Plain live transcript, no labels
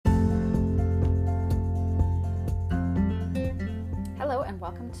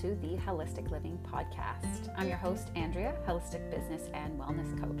welcome to the Holistic Living Podcast. I'm your host, Andrea, holistic business and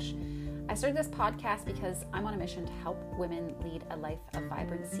wellness coach. I started this podcast because I'm on a mission to help women lead a life of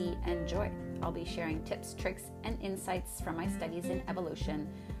vibrancy and joy. I'll be sharing tips, tricks, and insights from my studies in evolution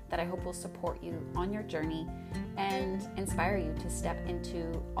that I hope will support you on your journey and inspire you to step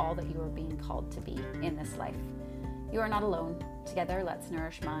into all that you are being called to be in this life. You are not alone. Together, let's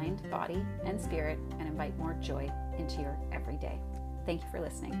nourish mind, body, and spirit and invite more joy into your everyday. Thank you for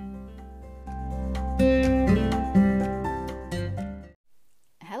listening.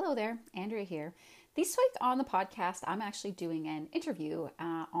 Hello there, Andrea here. This week on the podcast, I'm actually doing an interview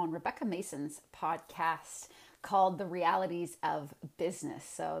on Rebecca Mason's podcast called The Realities of Business.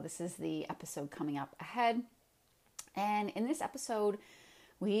 So this is the episode coming up ahead. And in this episode,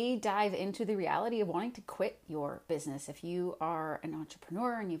 we dive into the reality of wanting to quit your business. If you are an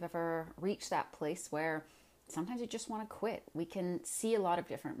entrepreneur and you've ever reached that place where sometimes you just want to quit. We can see a lot of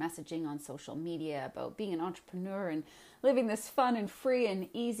different messaging on social media about being an entrepreneur and living this fun and free and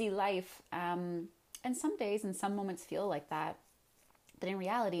easy life. And some days and some moments feel like that. But in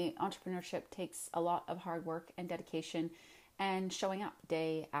reality, entrepreneurship takes a lot of hard work and dedication and showing up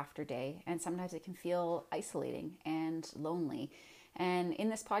day after day. And sometimes it can feel isolating and lonely. And in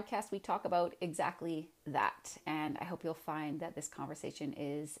this podcast, we talk about exactly that. And I hope you'll find that this conversation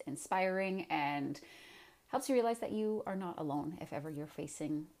is inspiring and helps you realize that you are not alone if ever you're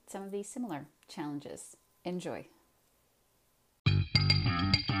facing some of these similar challenges. Enjoy.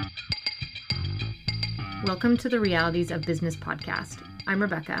 Welcome to the Realities of Business podcast. I'm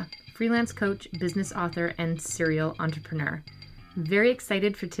Rebecca, freelance coach, business author, and serial entrepreneur. I'm very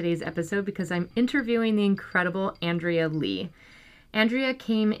excited for today's episode because I'm interviewing the incredible Andrea Lee. Andrea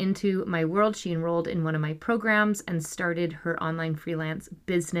came into my world. She enrolled in one of my programs and started her online freelance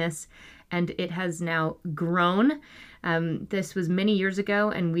business, and it has now grown. This was many years ago,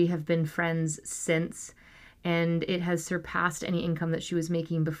 and we have been friends since, and it has surpassed any income that she was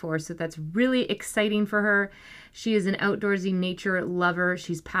making before, so that's really exciting for her. She is an outdoorsy nature lover.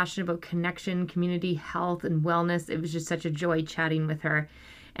 She's passionate about connection, community, health, and wellness. It was just such a joy chatting with her.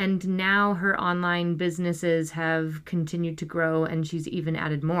 And now her online businesses have continued to grow, and she's even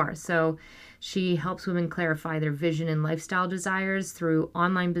added more. So she helps women clarify their vision and lifestyle desires through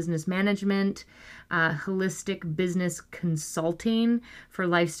online business management, holistic business consulting for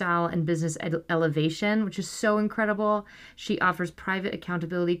lifestyle and business elevation, which is so incredible. She offers private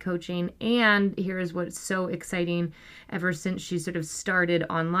accountability coaching. And here's what's so exciting. Ever since she sort of started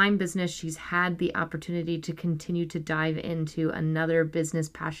online business, she's had the opportunity to continue to dive into another business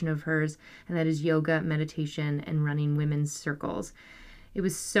passion of hers, and that is yoga, meditation, and running women's circles. It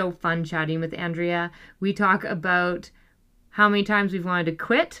was so fun chatting with Andrea. We talk about how many times we've wanted to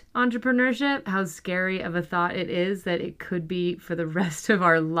quit entrepreneurship, how scary of a thought it is that it could be for the rest of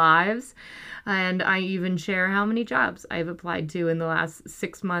our lives. And I even share how many jobs I've applied to in the last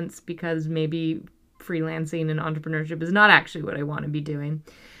 6 months because maybe freelancing and entrepreneurship is not actually what I want to be doing.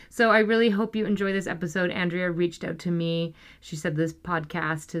 So I really hope you enjoy this episode. Andrea reached out to me. She said this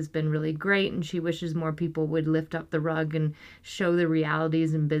podcast has been really great and she wishes more people would lift up the rug and show the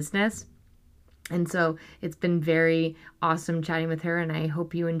realities in business. And so it's been very awesome chatting with her, and I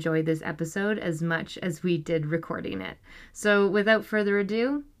hope you enjoyed this episode as much as we did recording it. So without further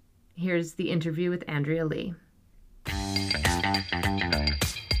ado, here's the interview with Andrea Lee.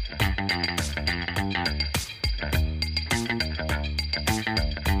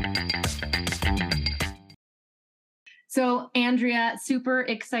 So, Andrea, super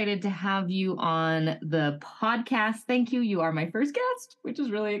excited to have you on the podcast. Thank you. You are my first guest, which is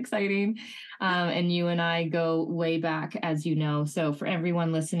really exciting. And you and I go way back, as you know. So for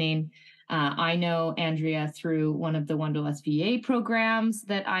everyone listening, I know Andrea through one of the Wonderlust VA programs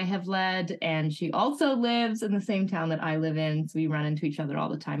that I have led, and she also lives in the same town that I live in. So we run into each other all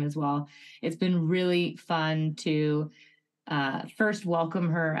the time as well. It's been really fun to first welcome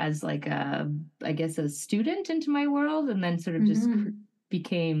her as like a student into my world, and then sort of just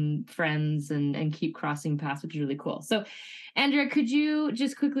became friends and keep crossing paths, which is really cool. So Andrea, could you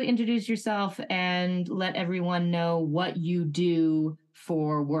just quickly introduce yourself and let everyone know what you do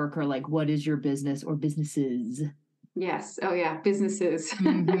for work, or like what is your business or businesses? Yes. Oh yeah. Businesses.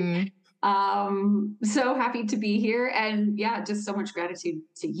 Mm-hmm. So happy to be here, and yeah, just so much gratitude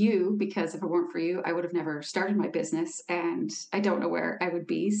to you, because if it weren't for you, I would have never started my business, and I don't know where I would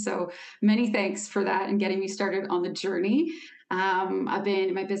be. So many thanks for that and getting me started on the journey. I've been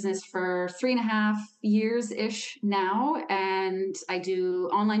in my business for 3.5 years-ish now, and I do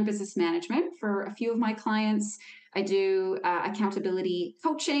online business management for a few of my clients. I do accountability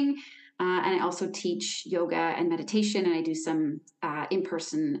coaching. And I also teach yoga and meditation, and I do some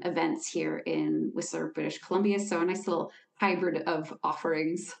in-person events here in Whistler, British Columbia. So a nice little hybrid of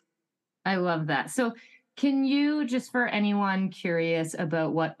offerings. I love that. So, can you, just for anyone curious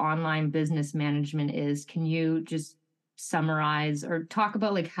about what online business management is, can you just summarize or talk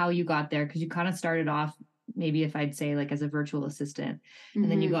about like how you got there? Because you kind of started off, maybe if I'd say like as a virtual assistant,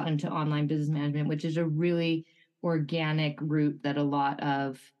 and then you got into online business management, which is a really organic route that a lot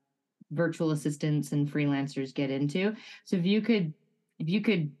of virtual assistants and freelancers get into. So if you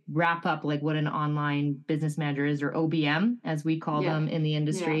could wrap up like what an online business manager is, or OBM as we call them in the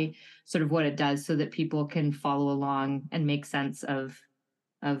industry, sort of what it does so that people can follow along and make sense of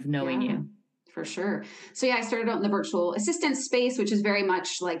knowing you. For sure. So I started out in the virtual assistant space, which is very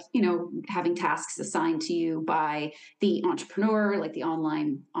much like, having tasks assigned to you by the entrepreneur, like the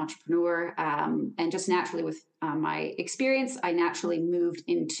online entrepreneur. And just naturally with my experience, I naturally moved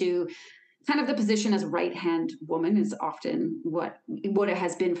into kind of the position as right-hand woman is often what it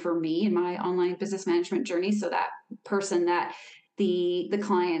has been for me in my online business management journey. So that person that the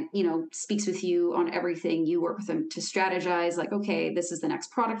client, speaks with you on everything. You work with them to strategize, like, okay, this is the next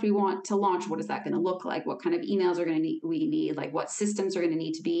product we want to launch. What is that going to look like? What kind of emails are going to we need? Like, what systems are going to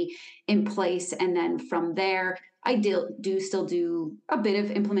need to be in place? And then from there, I do still do a bit of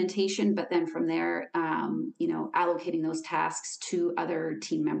implementation, but then from there, allocating those tasks to other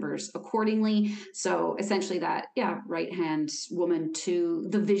team members accordingly. So essentially that, right-hand woman to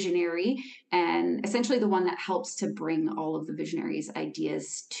the visionary, and essentially the one that helps to bring all of the visionaries'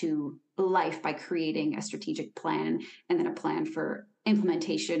 ideas to life by creating a strategic plan and then a plan for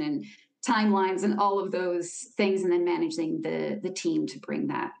implementation and timelines and all of those things, and then managing the team to bring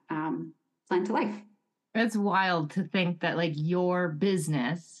that plan to life. It's wild to think that like your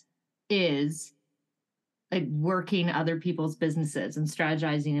business is like working other people's businesses and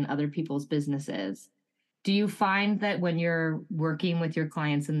strategizing in other people's businesses. Do you find that when you're working with your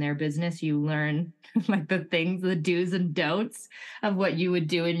clients in their business, you learn like the things, the do's and don'ts of what you would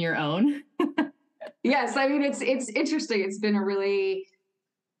do in your own? Yes. I mean, it's interesting. It's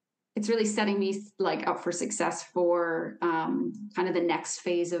really setting me like up for success for kind of the next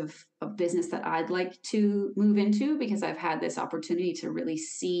phase of business that I'd like to move into, because I've had this opportunity to really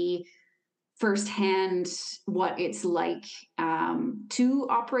see firsthand what it's like to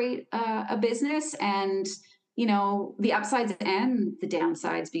operate a business, and the upsides and the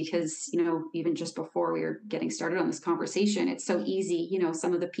downsides, because even just before we were getting started on this conversation, it's so easy.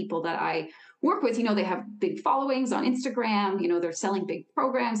 Some of the people that I work with, they have big followings on Instagram, they're selling big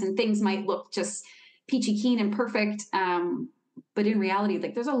programs, and things might look just peachy keen and perfect, but in reality,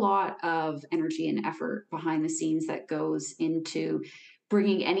 like, there's a lot of energy and effort behind the scenes that goes into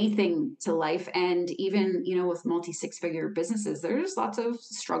bringing anything to life. And even, with multi-six-figure businesses, there's lots of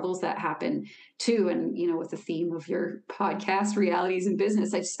struggles that happen too. And, with the theme of your podcast, realities in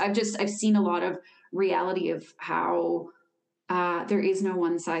business, I've seen a lot of reality of how there is no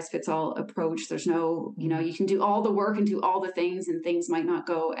one size fits all approach. There's no, you can do all the work and do all the things, and things might not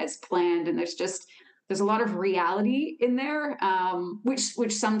go as planned. And there's a lot of reality in there,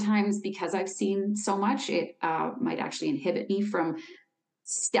 which sometimes, because I've seen so much, it might actually inhibit me from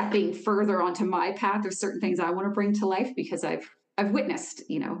stepping further onto my path. There's certain things I want to bring to life because I've witnessed,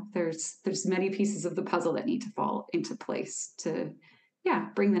 there's many pieces of the puzzle that need to fall into place to,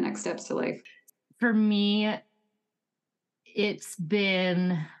 bring the next steps to life. For me, it's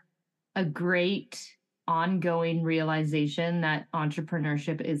been a great ongoing realization that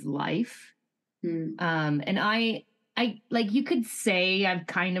entrepreneurship is life. And I like, you could say I've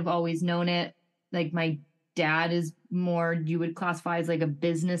kind of always known it. Like, my dad is more, you would classify as like a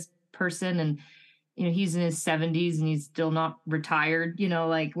business person, and he's in his 70s and he's still not retired,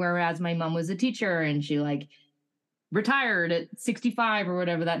 like, whereas my mom was a teacher and she like retired at 65 or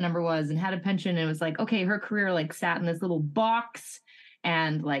whatever that number was and had a pension, and it was like, okay, her career like sat in this little box,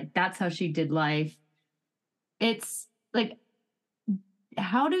 and like that's how she did life. It's like,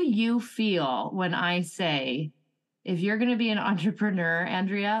 how do you feel when I say, if you're going to be an entrepreneur,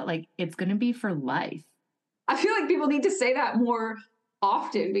 Andrea, like, it's going to be for life? I feel like people need to say that more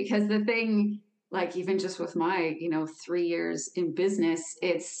often, because the thing, like, even just with my, 3 years in business,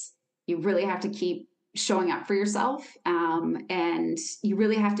 you really have to keep showing up for yourself. And you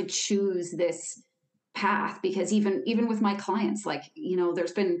really have to choose this path, because even with my clients, like,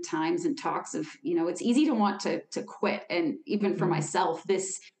 there's been times and talks of, it's easy to want to quit. And even for myself,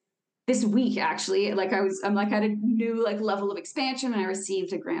 this week, actually, like, I'm like at a new like level of expansion, and I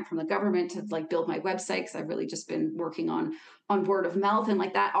received a grant from the government to like build my website, because I've really just been working on word of mouth, and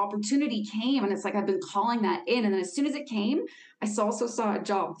like that opportunity came, and it's like I've been calling that in, and then as soon as it came, also saw a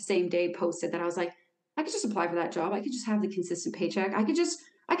job the same day posted that I was like, I could just apply for that job. I could just have the consistent paycheck. I could just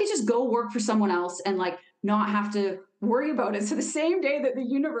go work for someone else and like not have to worry about it. So the same day that the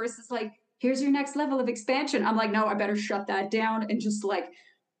universe is like, here's your next level of expansion, I'm like, no, I better shut that down and just like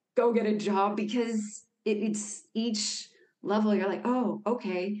go get a job, because it's each level you're like, oh,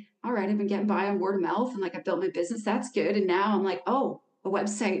 okay, all right, I've been getting by on word of mouth and like I built my business, that's good. And now I'm like, oh, a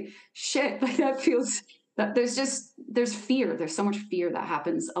website, shit, like that feels that there's fear. There's so much fear that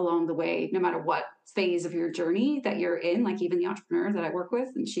happens along the way, no matter what phase of your journey that you're in. Like even the entrepreneur that I work with,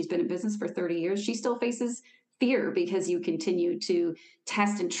 and she's been in business for 30 years, she still faces fear because you continue to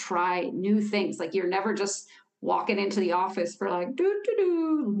test and try new things. Like you're never just walking into the office for like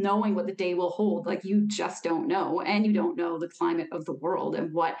knowing what the day will hold. Like you just don't know, and you don't know the climate of the world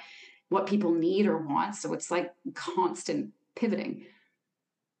and what people need or want. So it's like constant pivoting.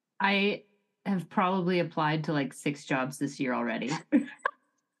 I have probably applied to like 6 jobs this year already. And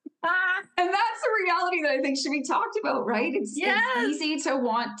that's a reality that I think should be talked about, right? It's easy to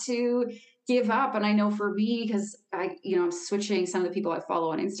want to give up. And I know for me, because I'm switching some of the people I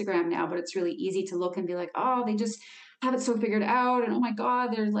follow on Instagram now, but it's really easy to look and be like, oh, they just have it so figured out. And oh my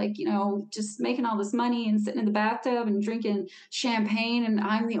God, they're like, just making all this money and sitting in the bathtub and drinking champagne. And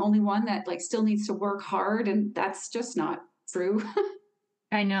I'm the only one that like still needs to work hard. And that's just not true.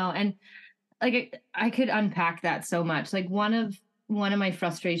 I know. And like, I could unpack that so much. Like one of my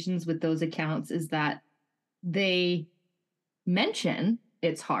frustrations with those accounts is that they mention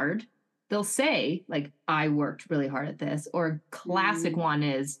it's hard. They'll say like, I worked really hard at this, or classic one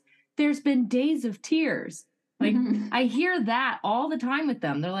is there's been days of tears. Like I hear that all the time with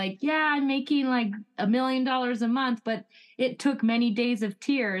them. They're like, yeah, I'm making like $1 million a month, but it took many days of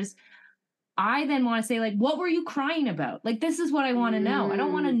tears. I then want to say, like, what were you crying about? Like, this is what I want to know. I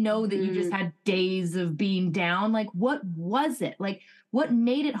don't want to know that you just had days of being down. Like, what was it? Like, what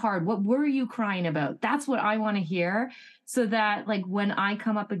made it hard? What were you crying about? That's what I want to hear, so that, like, when I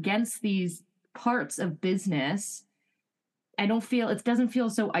come up against these parts of business, it doesn't feel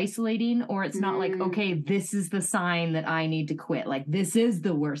so isolating, or it's not like, okay, this is the sign that I need to quit. Like, this is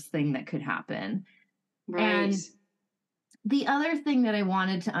the worst thing that could happen. Right. And the other thing that I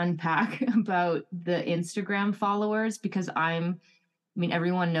wanted to unpack about the Instagram followers, because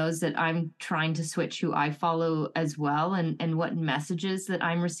everyone knows that I'm trying to switch who I follow as well, and what messages that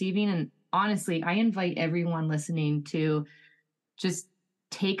I'm receiving. And honestly, I invite everyone listening to just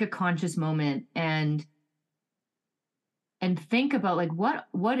take a conscious moment and think about like,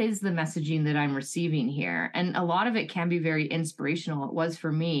 what is the messaging that I'm receiving here? And a lot of it can be very inspirational. It was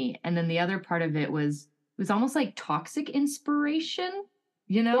for me. And then the other part of it was almost like toxic inspiration,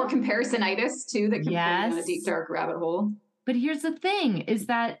 Or comparisonitis too, that can put you in a deep, dark rabbit hole. But here's the thing is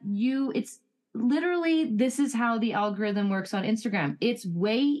that it's literally, this is how the algorithm works on Instagram. It's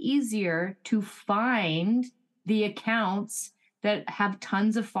way easier to find the accounts that have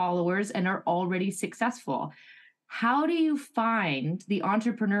tons of followers and are already successful. How do you find the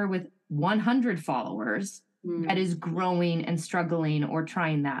entrepreneur with 100 followers that is growing and struggling or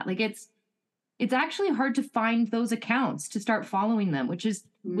trying that? Like it's actually hard to find those accounts to start following them, which is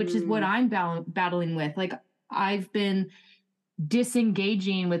what I'm battling with. Like I've been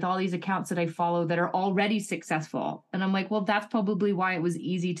disengaging with all these accounts that I follow that are already successful. And I'm like, well, that's probably why it was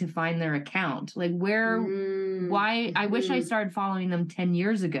easy to find their account. Like why I wish I started following them 10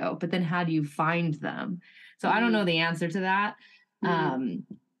 years ago, but then how do you find them? So I don't know the answer to that.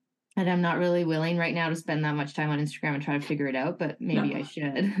 And I'm not really willing right now to spend that much time on Instagram and try to figure it out, but maybe I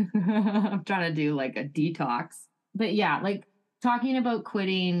should. I'm trying to do like a detox. But yeah, like talking about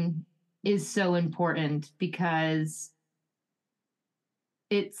quitting is so important, because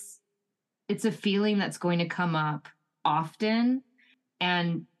it's a feeling that's going to come up often.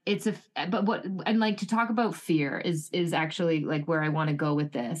 And like to talk about fear is actually like where I want to go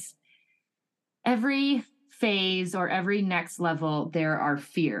with this. Every phase or every next level, there are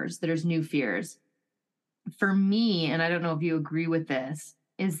fears. There's new fears. For me, and I don't know if you agree with this,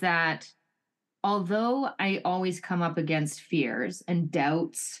 is that although I always come up against fears and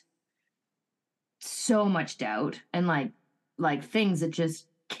doubts, so much doubt, and like things that just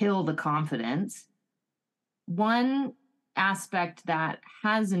kill the confidence, one aspect that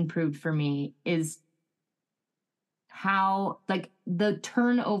has improved for me is how like the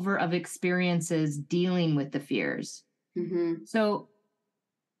turnover of experiences dealing with the fears. So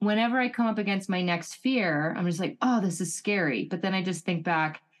whenever I come up against my next fear, I'm just like, oh, this is scary. But then I just think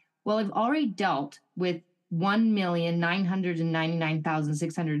back, well, I've already dealt with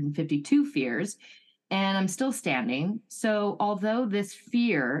 1,999,652 fears, and I'm still standing. So although this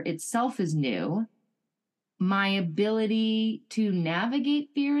fear itself is new, my ability to navigate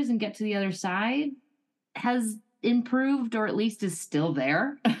fears and get to the other side has improved, or at least is still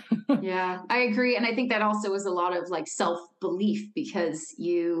there. Yeah, I agree. And I think that also is a lot of like self-belief, because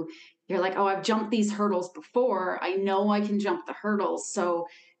you're like, oh, I've jumped these hurdles before. I know I can jump the hurdles. So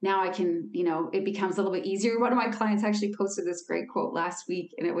now I can, it becomes a little bit easier. One of my clients actually posted this great quote last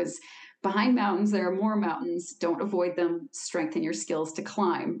week, and it was, behind mountains, there are more mountains. Don't avoid them. Strengthen your skills to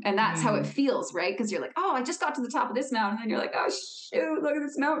climb. And that's how it feels, right? Because you're like, oh, I just got to the top of this mountain. And you're like, oh, shoot, look at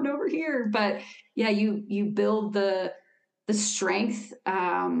this mountain over here. But yeah, you build the strength.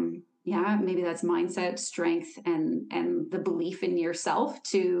 Yeah, maybe that's mindset, strength, and the belief in yourself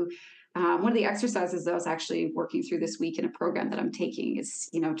to one of the exercises that I was actually working through this week in a program that I'm taking is,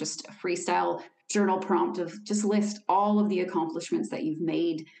 just a freestyle journal prompt of just list all of the accomplishments that you've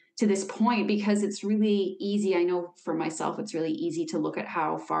made to this point, because it's really easy. I know for myself, it's really easy to look at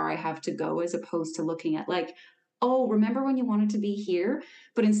how far I have to go, as opposed to looking at like, oh, remember when you wanted to be here?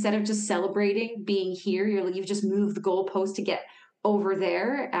 But instead of just celebrating being here, you've just moved the goalpost to get over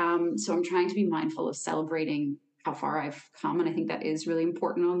there. So I'm trying to be mindful of celebrating how far I've come. And I think that is really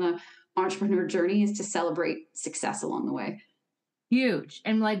important on the entrepreneur journey, is to celebrate success along the way. Huge.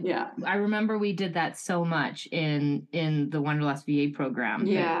 And like, yeah, I remember we did that so much in the Wanderlust VA program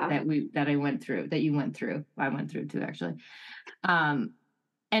that I went through, that you went through. I went through too, actually.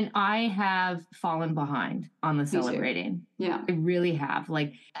 And I have fallen behind on the celebrating. Yeah, I really have.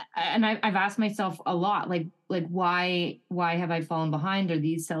 Like, and I've asked myself a lot, like why have I fallen behind? Are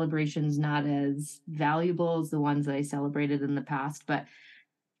these celebrations not as valuable as the ones that I celebrated in the past? But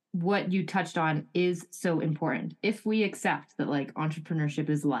what you touched on is so important. If we accept that like entrepreneurship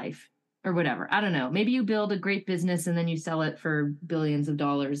is life or whatever, I don't know, maybe you build a great business and then you sell it for billions of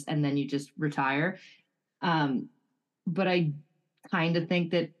dollars and then you just retire. But I kind of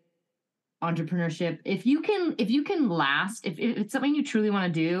think that entrepreneurship, if you can last, if it's something you truly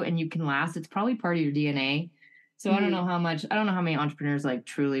want to do and you can last, it's probably part of your DNA. So I don't know how many entrepreneurs like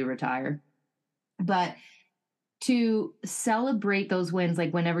truly retire, but to celebrate those wins,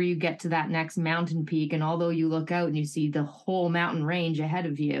 like whenever you get to that next mountain peak, and although you look out and you see the whole mountain range ahead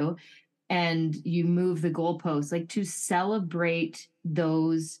of you and you move the goalposts, like to celebrate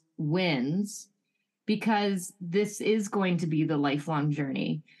those wins, because this is going to be the lifelong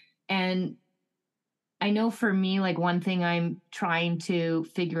journey. And I know for me, like one thing I'm trying to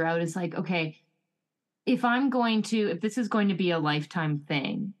figure out is like, okay, if this is going to be a lifetime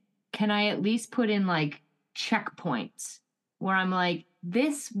thing, can I at least put in like checkpoints where I'm like,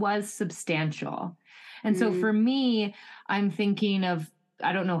 this was substantial? And so for me, I'm thinking of,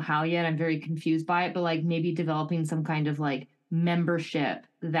 I don't know how yet, I'm very confused by it, but like maybe developing some kind of like membership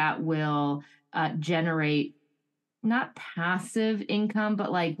that will generate not passive income,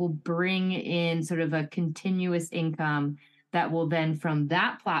 but like will bring in sort of a continuous income that will then, from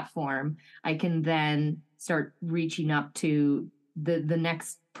that platform, I can then start reaching up to the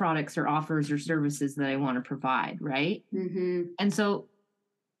next products or offers or services that I want to provide, right? Mm-hmm. And so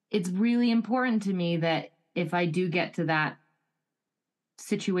it's really important to me that if I do get to that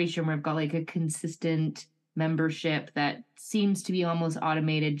situation where I've got like a consistent membership that seems to be almost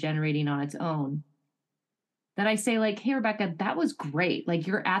automated, generating on its own, that I say like, hey, Rebecca, that was great. Like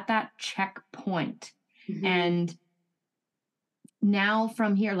you're at that checkpoint. Mm-hmm. And now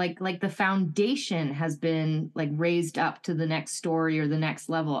from here, like the foundation has been like raised up to the next story or the next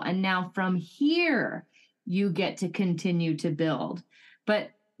level. And now from here, you get to continue to build.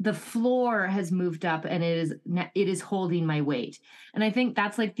 But the floor has moved up and it is holding my weight. And I think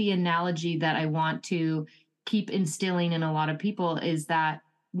that's like the analogy that I want to keep instilling in a lot of people, is that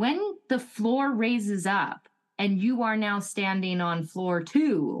when the floor raises up and you are now standing on floor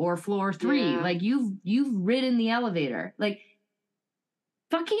 2 or floor 3, like you've ridden the elevator, like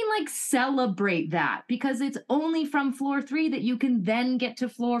fucking like celebrate that, because it's only from floor 3 that you can then get to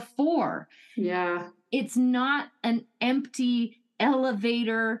floor 4. Yeah. It's not an empty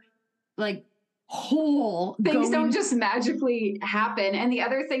elevator, like hole. Things don't just magically happen. And the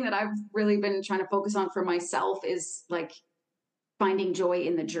other thing that I've really been trying to focus on for myself is like finding joy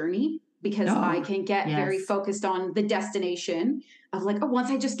in the journey, because I can get very focused on the destination of like, oh, once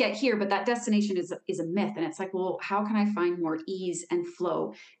I just get here, but that destination is a myth. And it's like, well, how can I find more ease and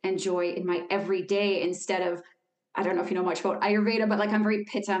flow and joy in my everyday, instead of, I don't know if you know much about Ayurveda, but like I'm very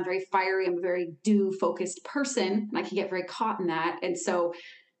pitta, I'm very fiery, I'm a very do-focused person, and I can get very caught in that. And so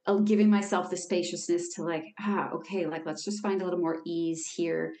giving myself the spaciousness to like, okay, like let's just find a little more ease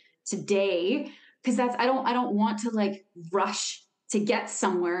here today, because I don't want to like rush to get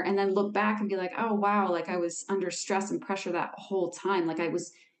somewhere and then look back and be like, oh wow, like I was under stress and pressure that whole time. Like I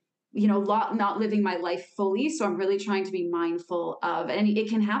was not living my life fully. So I'm really trying to be mindful of, and it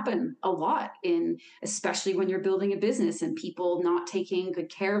can happen a lot especially when you're building a business and people not taking good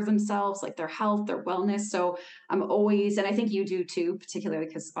care of themselves, like their health, their wellness. So I'm always, and I think you do too, particularly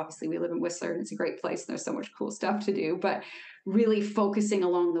because obviously we live in Whistler and it's a great place and there's so much cool stuff to do, but really focusing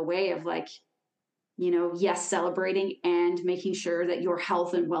along the way of like, yes, celebrating and making sure that your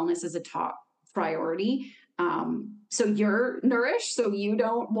health and wellness is a top priority. So you're nourished, so you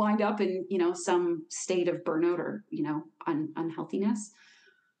don't wind up in, some state of burnout or, unhealthiness.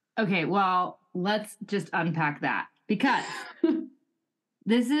 Okay, well, let's just unpack that because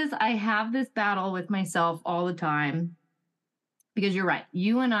I have this battle with myself all the time because you're right.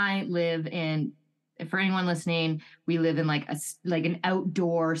 You and I live in, for anyone listening, we live in like an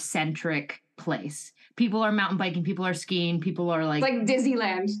outdoor centric place. People are mountain biking, people are skiing, people are like, it's like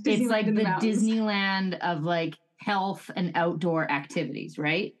Disneyland. It's like the Disneyland of like health and outdoor activities,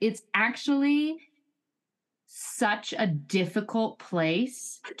 right? It's actually such a difficult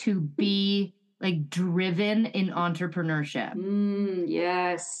place to be like driven in entrepreneurship.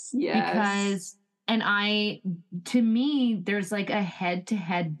 Yes. Because, to me, there's like a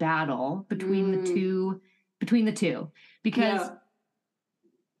head-to-head battle between the two, because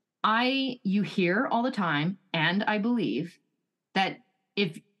you hear all the time, and I believe that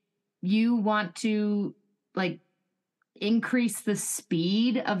if you want to like increase the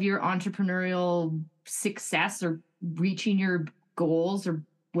speed of your entrepreneurial success or reaching your goals or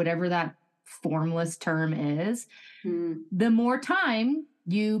whatever that formless term is, the more time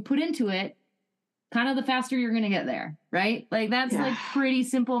you put into it, kind of the faster you're going to get there, right? Like that's like pretty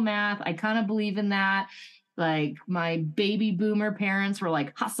simple math. I kind of believe in that. Like my baby boomer parents were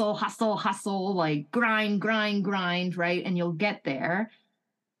like, hustle, hustle, hustle, like grind, grind, grind, right? And you'll get there.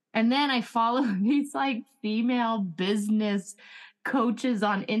 And then I follow these like female business coaches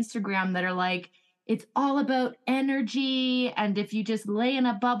on Instagram that are like, it's all about energy. And if you just lay in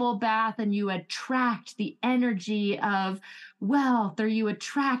a bubble bath and you attract the energy of wealth, or you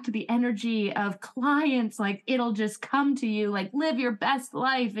attract the energy of clients, like it'll just come to you, like live your best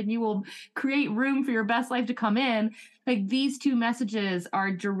life and you will create room for your best life to come in. Like these two messages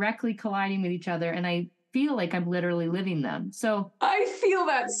are directly colliding with each other. And I feel like I'm literally living them. So I feel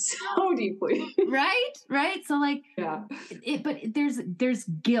that so deeply. Right. So like, but there's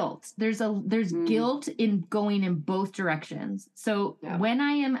guilt. There's guilt in going in both directions. So when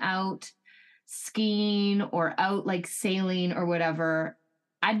I am out skiing or out like sailing or whatever,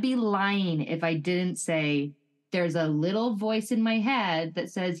 I'd be lying if I didn't say there's a little voice in my head that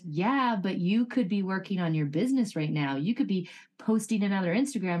says, yeah, but you could be working on your business right now. You could be posting another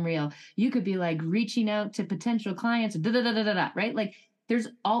Instagram reel. You could be like reaching out to potential clients, right? Like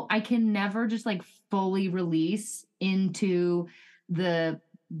I can never just like fully release into the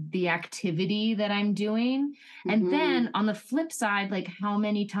activity that I'm doing. And then on the flip side, like how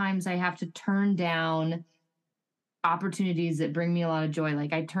many times I have to turn down opportunities that bring me a lot of joy.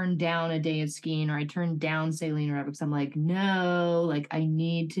 Like I turned down a day of skiing, or I turned down sailing or whatever, because I'm like, no, like I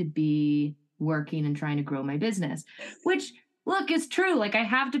need to be working and trying to grow my business, which look, is true. Like I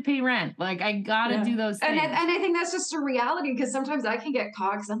have to pay rent. Like I gotta do those things. And I think that's just a reality, because sometimes I can get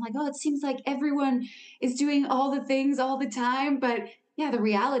caught because I'm like, oh, it seems like everyone is doing all the things all the time. But yeah, the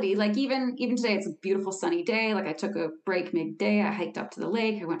reality, like even today, it's a beautiful sunny day. Like I took a break midday. I hiked up to the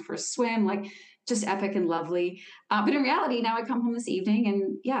lake. I went for a swim, like just epic and lovely. But in reality, now I come home this evening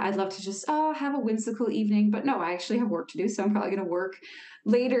and I'd love to just have a whimsical evening. But no, I actually have work to do. So I'm probably going to work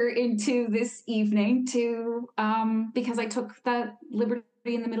later into this evening because I took that liberty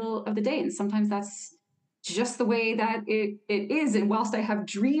in the middle of the day. And sometimes that's just the way that it is. And whilst I have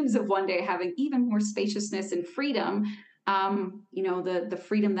dreams of one day having even more spaciousness and freedom, the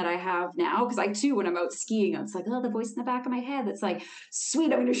freedom that I have now, because I too, when I'm out skiing, it's like, oh, the voice in the back of my head that's like,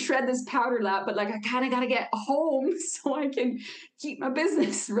 sweet, I'm going to shred this powder lap, but like I kind of got to get home so I can keep my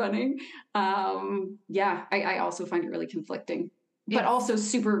business running. I also find it really conflicting, but also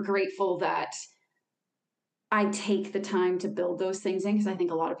super grateful that I take the time to build those things in, because I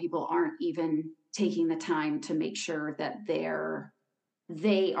think a lot of people aren't even taking the time to make sure that they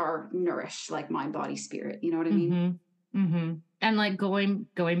are nourished, like mind, body, spirit. You know what I mean? Mm-hmm. And like going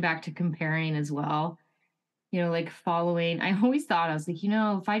back to comparing as well, like following, I always thought, I was like,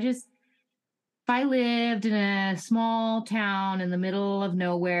 if I lived in a small town in the middle of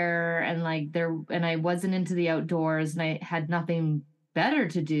nowhere and I wasn't into the outdoors and I had nothing better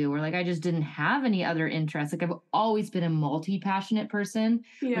to do, or like I just didn't have any other interests. Like I've always been a multi-passionate person,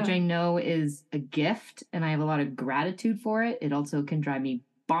 which I know is a gift and I have a lot of gratitude for it. It also can drive me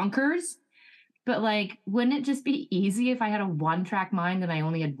bonkers. But like, wouldn't it just be easy if I had a one-track mind and I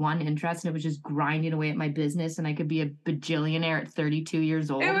only had one interest and it was just grinding away at my business and I could be a bajillionaire at 32 years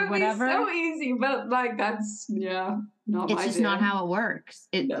old It or would be whatever? so easy, but like that's not It's my just deal. not how it works.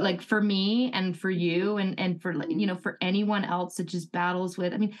 It No. like for me and for you and for you know, for anyone else that just battles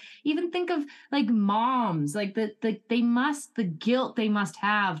with, I mean, even think of like moms, like the guilt they must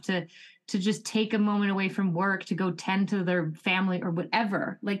have to just take a moment away from work to go tend to their family or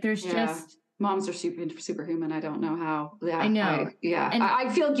whatever. Like there's just moms are superhuman. I don't know how. I know. And I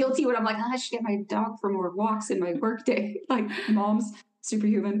feel guilty when I'm like, I should get my dog for more walks in my work day. Like mom's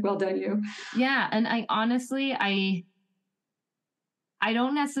superhuman. Well done, you. yeah, and I honestly I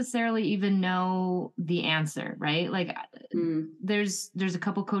don't necessarily even know the answer, right? Like there's a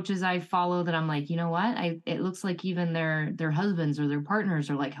couple coaches I follow that I'm like, you know what? It looks like even their husbands or their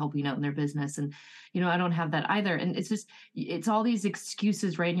partners are like helping out in their business. And, you know, I don't have that either. And it's just, it's all these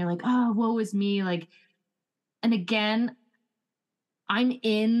excuses, right? And you're like, oh, woe is me. Like, and again, I'm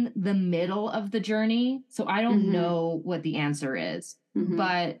in the middle of the journey. So I don't know what the answer is,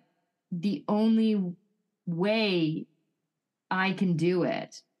 but the only way I can do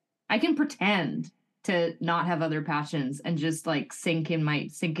it, I can pretend to not have other passions and just like sink my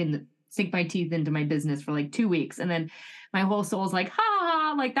teeth into my business for like 2 weeks. And then my whole soul's like,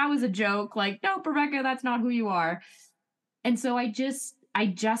 ha, like that was a joke. Like, nope, Rebecca, that's not who you are. And so I just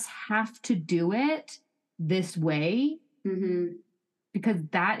have to do it this way because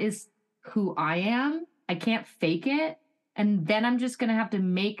that is who I am. I can't fake it. And then I'm just going to have to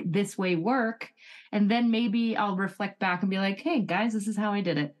make this way work. And then maybe I'll reflect back and be like, hey, guys, this is how I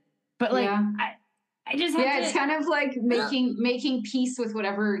did it. But like, I just have to... it's kind of like making peace with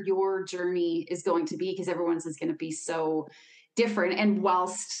whatever your journey is going to be, because everyone's is going to be so different. And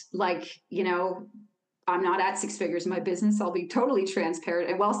whilst like, you know, I'm not at 6 figures in my business, I'll be totally transparent.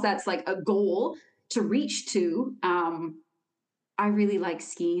 And whilst that's like a goal to reach to, I really like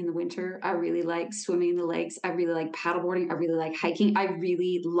skiing in the winter. I really like swimming in the lakes. I really like paddleboarding. I really like hiking. I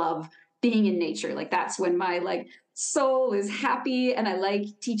really love being in nature. Like that's when my like soul is happy, and I like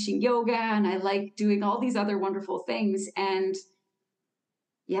teaching yoga, and I like doing all these other wonderful things. And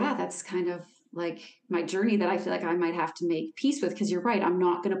yeah, that's kind of like my journey that I feel like I might have to make peace with, because you're right. I'm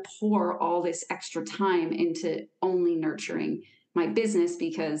not going to pour all this extra time into only nurturing my business,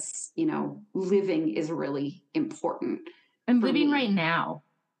 because, you know, living is really important. I'm living right now.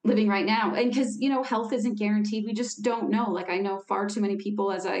 Living right now. And because, you know, health isn't guaranteed. We just don't know. Like I know far too many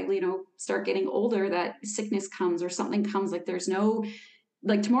people as I, you know, start getting older that sickness comes or something comes. Like there's no,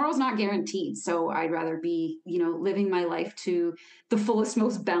 like tomorrow's not guaranteed. So I'd rather be, you know, living my life to the fullest,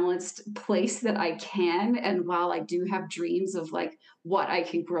 most balanced place that I can. And while I do have dreams of like what I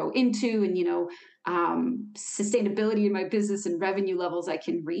can grow into and, you know, sustainability in my business and revenue levels I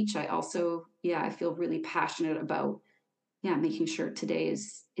can reach, I also, I feel really passionate about making sure today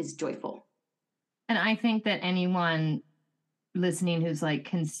is joyful. And I think that anyone listening who's like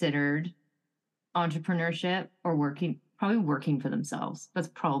considered entrepreneurship or probably working for themselves, that's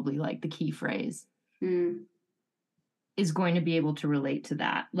probably like the key phrase, is going to be able to relate to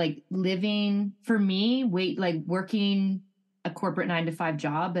that. Like living, for me, working a corporate 9-to-5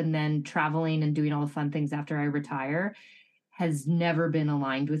 job and then traveling and doing all the fun things after I retire has never been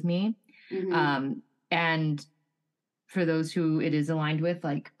aligned with me. And for those who it is aligned with,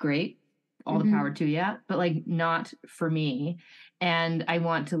 like, great, all the power to you, but like not for me. And I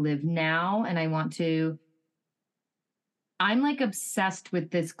want to live now, and I'm like obsessed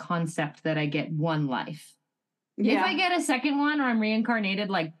with this concept that I get one life. Yeah. If I get a second one or I'm reincarnated,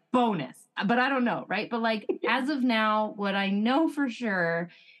 like bonus, but I don't know. Right. But like, as of now, what I know for sure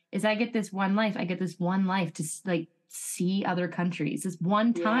is I get this one life. I get this one life to like see other countries, this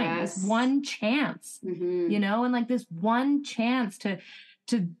one time, this one chance, you know, and like this one chance to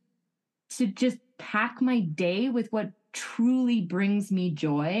just pack my day with what truly brings me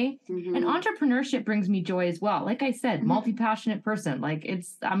joy. And entrepreneurship brings me joy as well. Like I said, multi-passionate person, like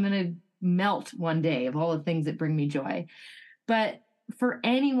I'm going to melt one day of all the things that bring me joy. But for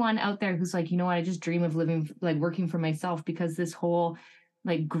anyone out there who's like, you know what, I just dream of living, like working for myself because this whole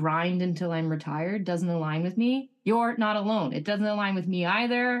like grind until I'm retired doesn't align with me, you're not alone. It doesn't align with me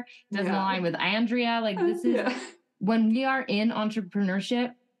either. It doesn't align with Andrea. Like this is when we are in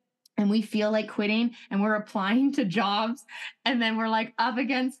entrepreneurship and we feel like quitting and we're applying to jobs and then we're like up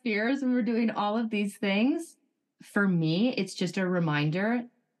against fears and we're doing all of these things. For me, it's just a reminder.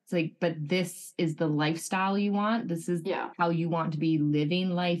 It's like, but this is the lifestyle you want. This is how you want to be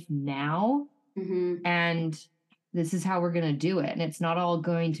living life now. And this is how we're going to do it. And it's not all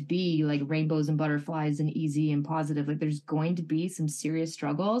going to be like rainbows and butterflies and easy and positive. Like there's going to be some serious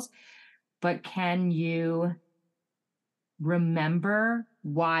struggles, but can you remember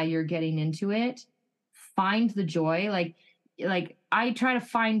why you're getting into it? Find the joy. Like I try to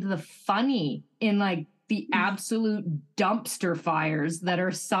find the funny in like the absolute dumpster fires that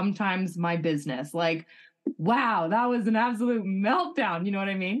are sometimes my business. Like, wow, that was an absolute meltdown. You know what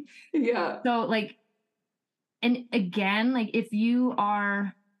I mean? Yeah. So like, and again, like if you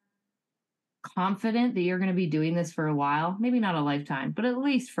are confident that you're going to be doing this for a while, maybe not a lifetime, but at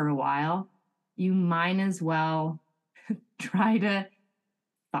least for a while, you might as well try to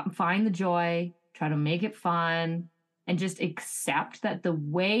find the joy, try to make it fun, and just accept that the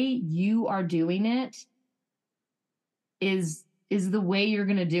way you are doing it is the way you're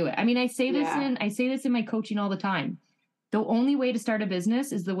going to do it. I mean, I say this in my coaching all the time. The only way to start a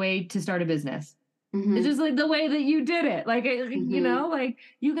business is the way to start a business. Mm-hmm. It's just like the way that you did it. Like, mm-hmm. you know, like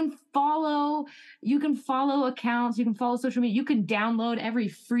you can follow accounts, you can follow social media, you can download every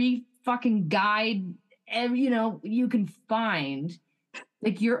free fucking guide, you know, you can find.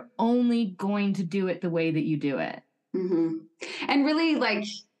 Like you're only going to do it the way that you do it. Mm-hmm. And really like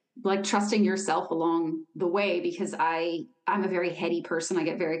trusting yourself along the way, because I'm a very heady person. I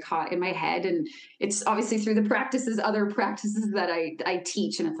get very caught in my head, and it's obviously through the other practices that I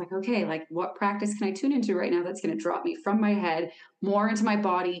teach. And it's like, okay, like what practice can I tune into right now that's going to drop me from my head more into my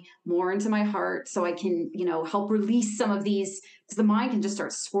body, more into my heart, so I can, you know, help release some of these, because the mind can just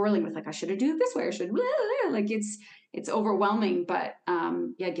start swirling with like, I should do it this way, I should, like it's overwhelming. But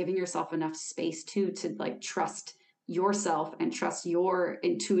yeah, giving yourself enough space to like trust yourself and trust your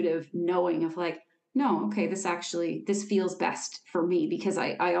intuitive knowing of like, no, okay, this feels best for me, because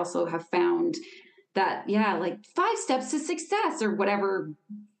I also have found that, yeah, like 5 steps to success or whatever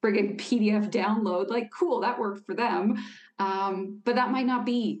friggin' PDF download, like, cool, that worked for them. But that might not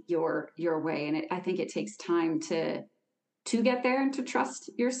be your way. And I think it takes time to get there and to trust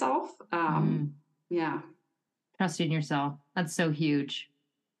yourself. Yeah. Trusting yourself. That's so huge.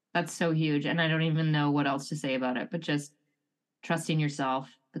 That's so huge. And I don't even know what else to say about it, but just trusting yourself,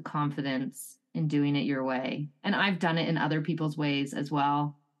 the confidence in doing it your way. And I've done it in other people's ways as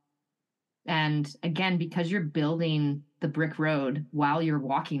well. And again, because you're building the brick road while you're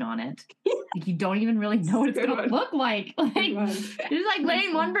walking on it, like you don't even really know what it's going to look like. Like you're just like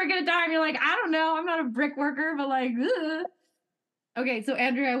laying one brick at a time. You're like, I don't know. I'm not a brick worker, but like, ugh. Okay. So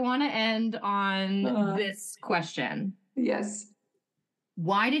Andrea, I want to end on this question. Yes.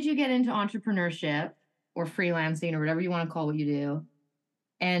 Why did you get into entrepreneurship or freelancing or whatever you want to call what you do?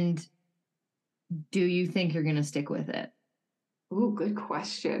 And do you think you're going to stick with it? Ooh, good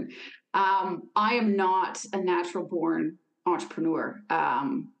question. I am not a natural born entrepreneur.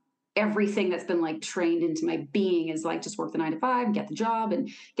 Everything that's been like trained into my being is like, just work the 9 to 5, get the job and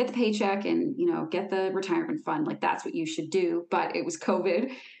get the paycheck and, you know, get the retirement fund. Like that's what you should do. But it was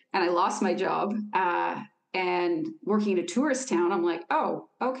COVID and I lost my job. And working in a tourist town, I'm like, oh,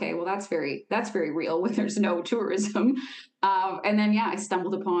 okay, well, that's very real when there's no tourism. And then, yeah, I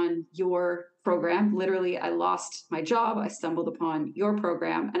stumbled upon your program. Literally, I lost my job. I stumbled upon your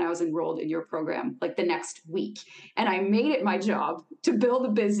program and I was enrolled in your program like the next week. And I made it my job to build a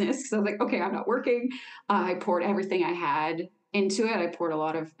business. So I was like, okay, I'm not working. I poured everything I had into it. I poured a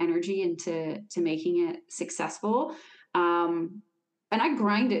lot of energy into making it successful. And I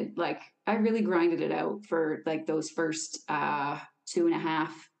really grinded it out for like those first 2.5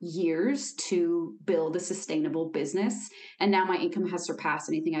 years to build a sustainable business. And now my income has surpassed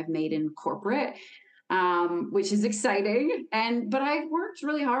anything I've made in corporate, which is exciting. But I worked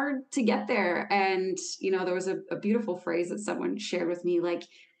really hard to get there. And, you know, there was a beautiful phrase that someone shared with me, like,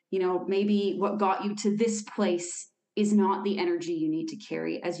 you know, maybe what got you to this place is not the energy you need to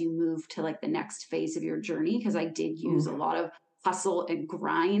carry as you move to like the next phase of your journey. Because I did use a lot of hustle and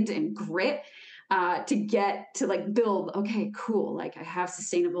grind and grit to get to like build, okay, cool, like I have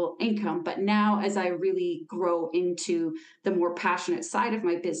sustainable income. But now as I really grow into the more passionate side of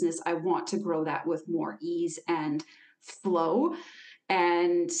my business, I want to grow that with more ease and flow.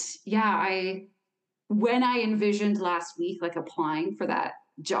 And yeah, when I envisioned last week, like applying for that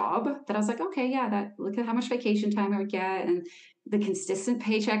job, that I was like, okay, yeah, look at how much vacation time I would get and the consistent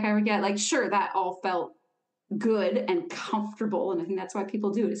paycheck I would get. Like, sure, that all felt good and comfortable. And I think that's why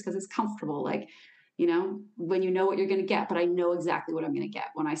people do it, is because it's comfortable. Like, you know, when you know what you're going to get, but I know exactly what I'm going to get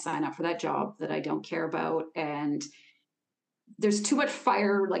when I sign up for that job that I don't care about. And there's too much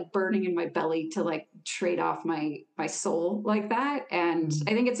fire like burning in my belly to like trade off my soul like that. And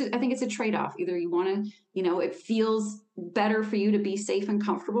I think it's a trade-off. Either you want to, you know, it feels better for you to be safe and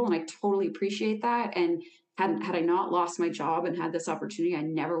comfortable. And I totally appreciate that. And had I not lost my job and had this opportunity, I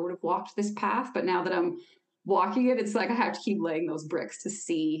never would have walked this path. But now that I'm walking it, it's like I have to keep laying those bricks to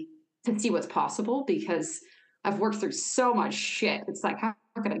see to see what's possible because I've worked through so much shit. It's like, how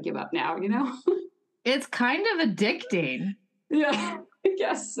can I give up now, you know? It's kind of addicting. Yeah, I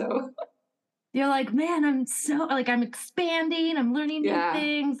guess so. You're like, man, I'm so like, I'm expanding, I'm learning new Yeah.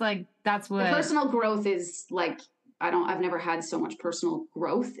 things. Like that's The what personal growth is like, I've never had so much personal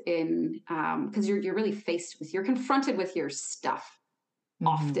growth in, because you're really you're confronted with your stuff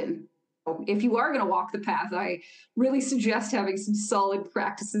often. If you are going to walk the path, I really suggest having some solid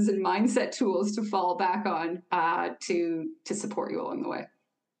practices and mindset tools to fall back on to support you along the way.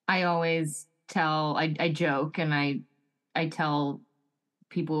 I always tell, I joke and I tell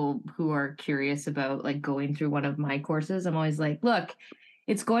people who are curious about like going through one of my courses, I'm always like, look,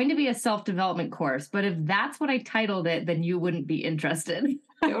 it's going to be a self-development course, but if that's what I titled it, then you wouldn't be interested.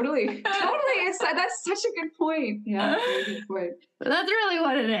 Totally. That's such a good point. Yeah, very good point. But that's really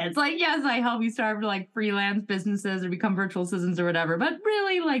what it is. Like, yes, I help you start like freelance businesses or become virtual assistants or whatever, but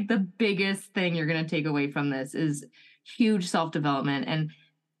really like the biggest thing you're going to take away from this is huge self-development. And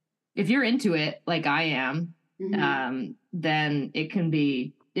if you're into it, like I am, then it can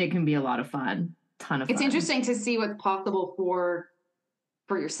be a lot of fun, ton of fun. It's interesting to see what's possible for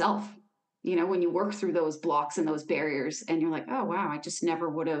yourself, you know, when you work through those blocks and those barriers and you're like, oh wow, I just never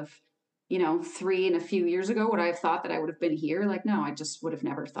would have, you know, 3 and a few years ago would I have thought that I would have been here? Like, no, I just would have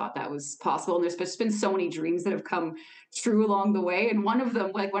never thought that was possible. And there's just been so many dreams that have come true along the way. And one of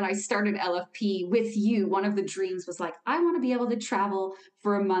them, like when I started LFP with you, one of the dreams was like, I want to be able to travel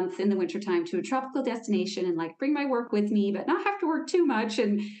for a month in the wintertime to a tropical destination and like bring my work with me, but not have to work too much.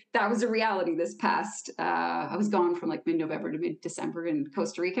 And that was a reality this past, I was gone from like mid-November to mid-December in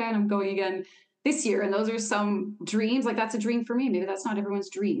Costa Rica, and I'm going again this year. And those are some dreams. Like that's a dream for me. Maybe that's not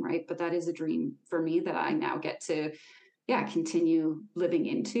everyone's dream, right? But that is a dream for me that I now get to, continue living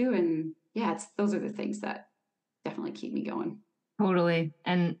into. And those are the things that definitely keep me going. Totally.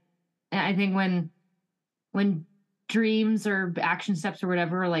 And I think when dreams or action steps or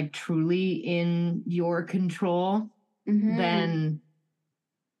whatever are like truly in your control, then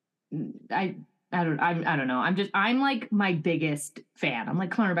I don't know. I'm like my biggest fan. I'm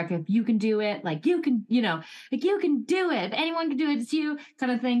like, come on, Rebecca, if you can do it, like you can, you know, like you can do it. If anyone can do it, it's you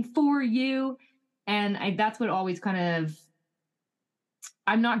kind of thing for you. And that's what always kind of,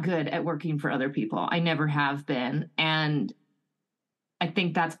 I'm not good at working for other people. I never have been. And I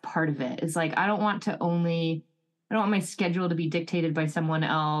think that's part of it. It's like, I don't want my schedule to be dictated by someone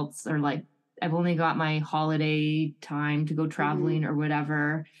else, or like, I've only got my holiday time to go traveling or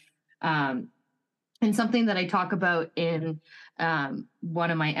whatever. And something that I talk about in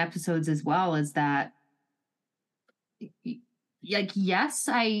one of my episodes as well is that, like, yes,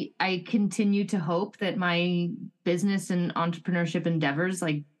 I continue to hope that my business and entrepreneurship endeavors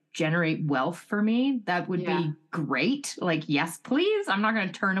like generate wealth for me. That would be great. Like, yes, please. I'm not going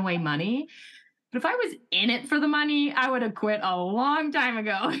to turn away money. But if I was in it for the money, I would have quit a long time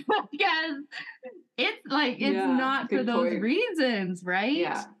ago because it's like, it's not for those reasons, right?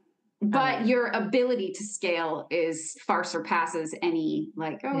 Yeah. But your ability to scale is far surpasses any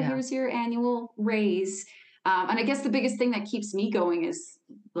like, here's your annual raise. And I guess the biggest thing that keeps me going is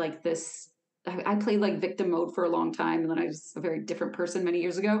like this. I played like victim mode for a long time, and then I was a very different person many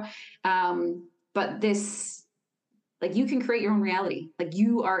years ago. But this, like, you can create your own reality. Like,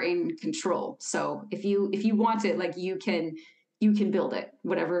 you are in control. So if you want it, like you can build it.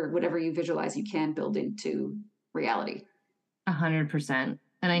 Whatever you visualize, you can build into reality. 100%.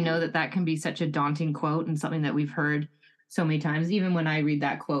 And I know that can be such a daunting quote and something that we've heard so many times, even when I read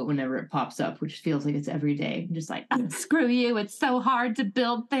that quote, whenever it pops up, which feels like it's every day. I'm just like, oh, screw you. It's so hard to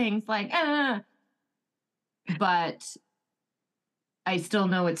build things like, But I still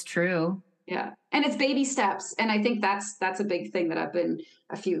know it's true. Yeah. And it's baby steps. And I think that's a big thing that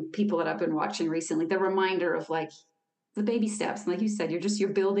a few people that I've been watching recently, the reminder of like the baby steps. And like you said, you're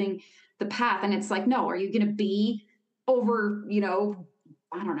building the path. And it's like, no, are you going to be over,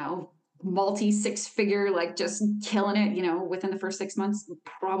 I don't know, multi 6-figure, like just killing it, within the first 6 months?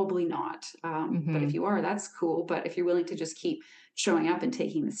 Probably not. But if you are, that's cool. But if you're willing to just keep showing up and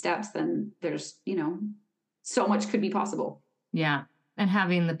taking the steps, then there's, so much could be possible. Yeah. And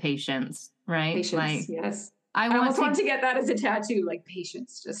having the patience, right? Patience, like, yes. I almost want to get that as a tattoo, like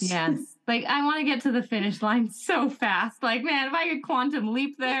patience. Just yes. Like I want to get to the finish line so fast. Like, man, if I could quantum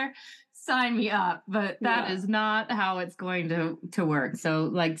leap there, sign me up. But that is not how it's going to work. So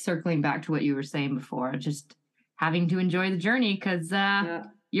like circling back to what you were saying before, just having to enjoy the journey because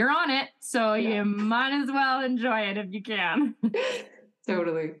you're on it. So you might as well enjoy it if you can.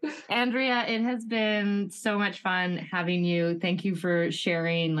 Totally. Andrea, it has been so much fun having you. Thank you for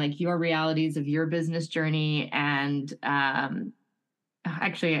sharing like your realities of your business journey and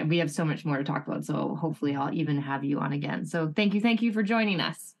Actually, we have so much more to talk about. So hopefully I'll even have you on again. So thank you for joining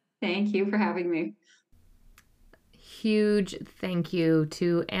us. Thank you for having me. Huge thank you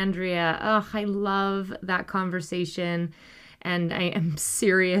to Andrea. Oh, I love that conversation. And I am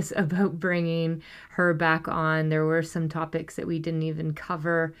serious about bringing her back on. There were some topics that we didn't even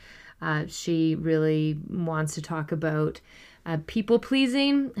cover. She really wants to talk about people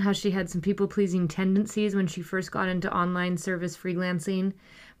pleasing, how she had some people pleasing tendencies when she first got into online service freelancing,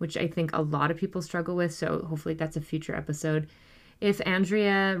 which I think a lot of people struggle with. So hopefully that's a future episode. If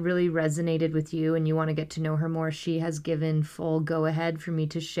Andrea really resonated with you and you want to get to know her more, she has given full go ahead for me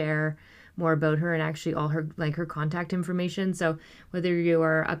to share more about her and actually all her contact information. So whether you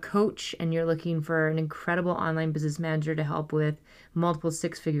are a coach and you're looking for an incredible online business manager to help with multiple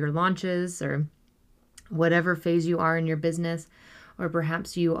six-figure launches, or whatever phase you are in your business, or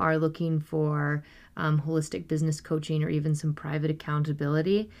perhaps you are looking for holistic business coaching or even some private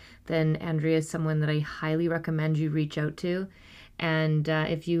accountability, then Andrea is someone that I highly recommend you reach out to. And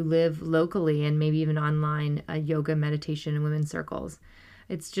if you live locally and maybe even online, yoga, meditation, and women's circles.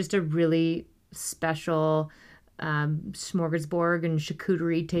 It's just a really special smorgasbord and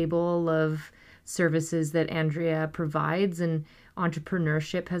charcuterie table of services that Andrea provides and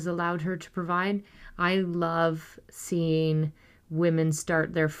entrepreneurship has allowed her to provide. I love seeing women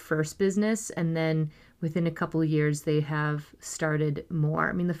start their first business and then within a couple of years they have started more.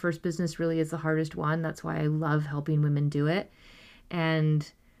 I mean, the first business really is the hardest one. That's why I love helping women do it. And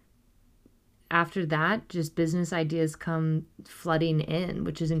after that, just business ideas come flooding in,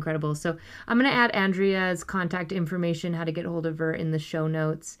 which is incredible. So I'm going to add Andrea's contact information, how to get hold of her, in the show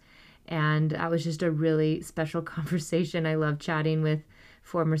notes. And that was just a really special conversation. I love chatting with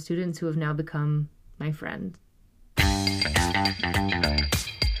former students who have now become my friends.